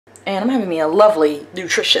And I'm having me a lovely,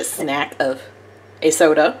 nutritious snack of a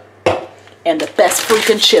soda and the best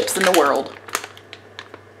freaking chips in the world.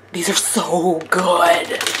 These are so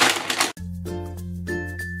good.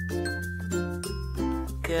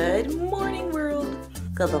 Good morning, world.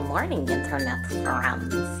 Good morning, internet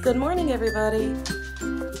friends. Good morning, everybody.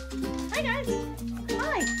 Hi, guys.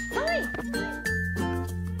 Hi. Hi.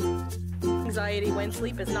 Anxiety when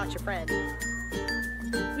sleep is not your friend.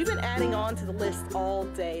 We've been adding on to the list all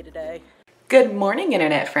day today. Good morning,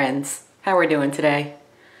 internet friends. How are we doing today?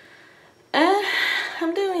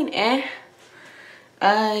 I'm doing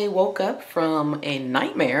I woke up from a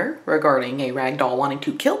nightmare regarding a ragdoll wanting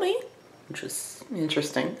to kill me, which was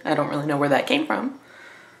interesting. I don't really know where that came from.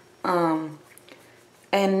 And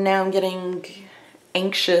now I'm getting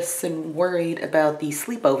anxious and worried about the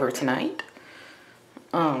sleepover tonight.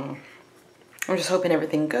 I'm just hoping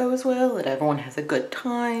everything goes well, that everyone has a good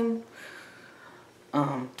time.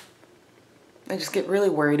 I just get really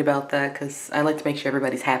worried about that because I like to make sure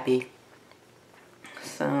everybody's happy.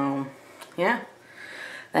 So, yeah.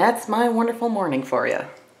 That's my wonderful morning for you.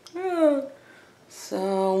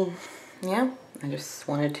 So, yeah. I just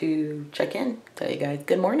wanted to check in, tell you guys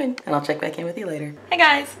good morning, and I'll check back in with you later. Hey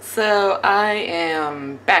guys, so I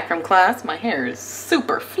am back from class. My hair is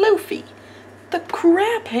super floofy. The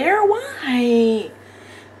crap hair, why?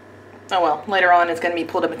 Oh well, later on it's going to be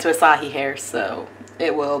pulled up into Asahi hair, so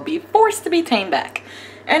it will be forced to be tamed back.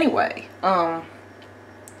 Anyway, so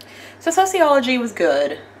sociology was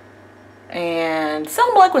good, and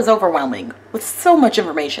Cell Block was overwhelming with so much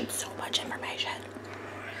information,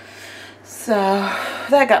 So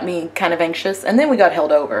that got me kind of anxious, and then we got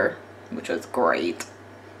held over, which was great.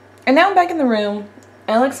 And now I'm back in the room.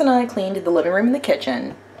 Alex and I cleaned the living room and the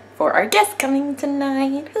kitchen for our guests coming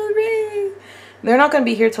tonight. Hooray! They're not going to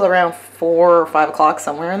be here till around 4 or 5 o'clock,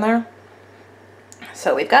 somewhere in there.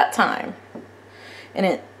 So we've got time.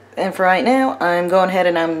 And for right now, I'm going ahead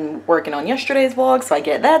and I'm working on yesterday's vlog, so I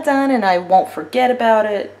get that done and I won't forget about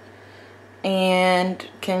it. And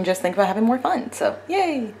can just think about having more fun. So,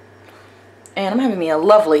 yay! And I'm having me a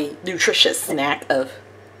lovely, nutritious snack of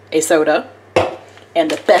a soda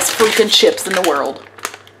and the best freaking chips in the world.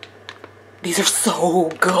 These are so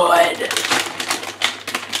good.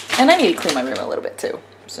 And I need to clean my room a little bit too.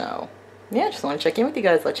 So, yeah, just want to check in with you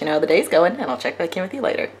guys, let you know how the day's going, and I'll check back in with you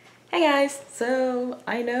later. Hey guys, so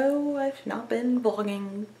I know I've not been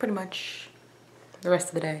vlogging pretty much the rest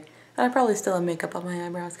of the day. And I probably still have makeup on my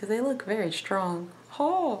eyebrows because they look very strong.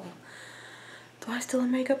 Oh, do I still have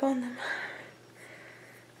makeup on them?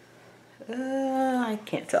 I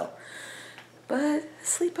can't tell. But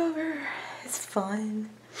sleepover is fun.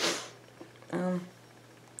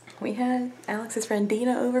 We had Alex's friend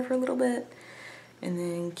Dina over for a little bit, and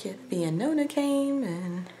then Kippy and Nona came,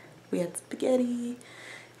 and we had spaghetti,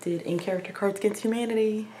 did in-character Cards Against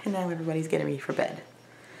Humanity, and now everybody's getting ready for bed.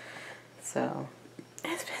 So,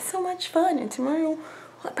 it's been so much fun, and tomorrow, we'll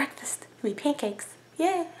have breakfast. It'll be pancakes.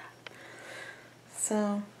 Yeah!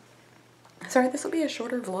 So, sorry, this will be a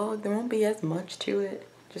shorter vlog. There won't be as much to it,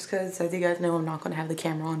 just because, as you guys know, I'm not going to have the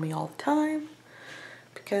camera on me all the time,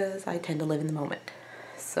 because I tend to live in the moment.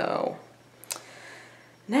 So,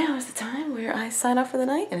 now is the time where I sign off for the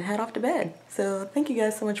night and head off to bed. So, thank you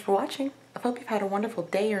guys so much for watching. I hope you've had a wonderful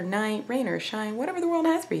day or night, rain or shine, whatever the world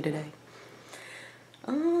has for you today.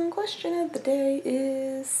 Question of the day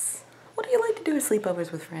is, what do you like to do at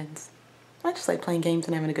sleepovers with friends? I just like playing games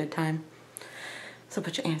and having a good time. So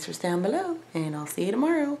put your answers down below, and I'll see you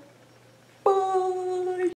tomorrow.